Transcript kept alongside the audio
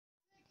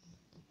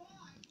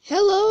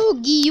Hello,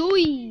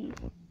 Giyoi!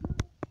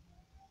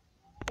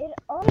 It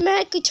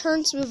automatically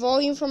turns the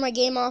volume for my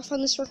game off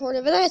on this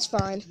recorder, but that's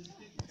fine.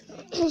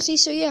 See,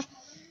 so yeah.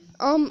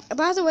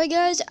 By the way,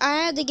 guys, I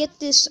had to get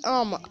this,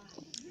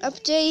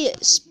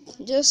 update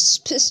just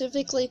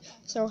specifically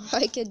so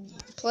I could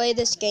play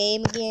this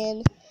game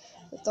again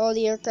with all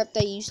the aircraft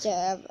I used to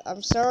have.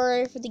 I'm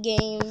sorry for the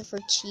game for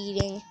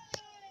cheating.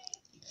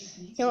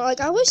 You know,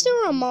 like, I wish there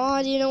were a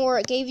mod, where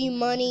it gave you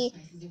money,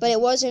 but it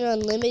wasn't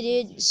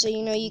unlimited, so,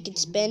 you could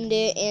spend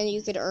it and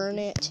you could earn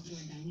it.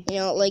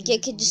 Like,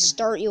 it could just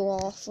start you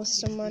off with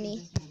some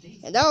money.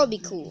 And that would be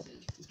cool.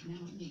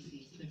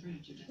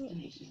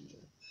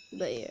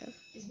 But, yeah.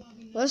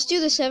 Let's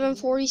do the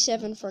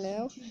 747 for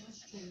now.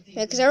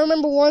 Yeah, because I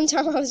remember one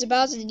time I was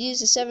about to use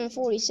the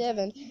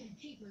 747.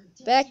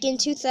 Back in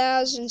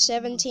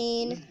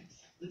 2017,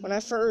 when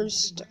I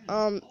first,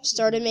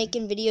 started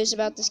making videos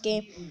about this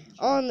game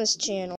on this channel.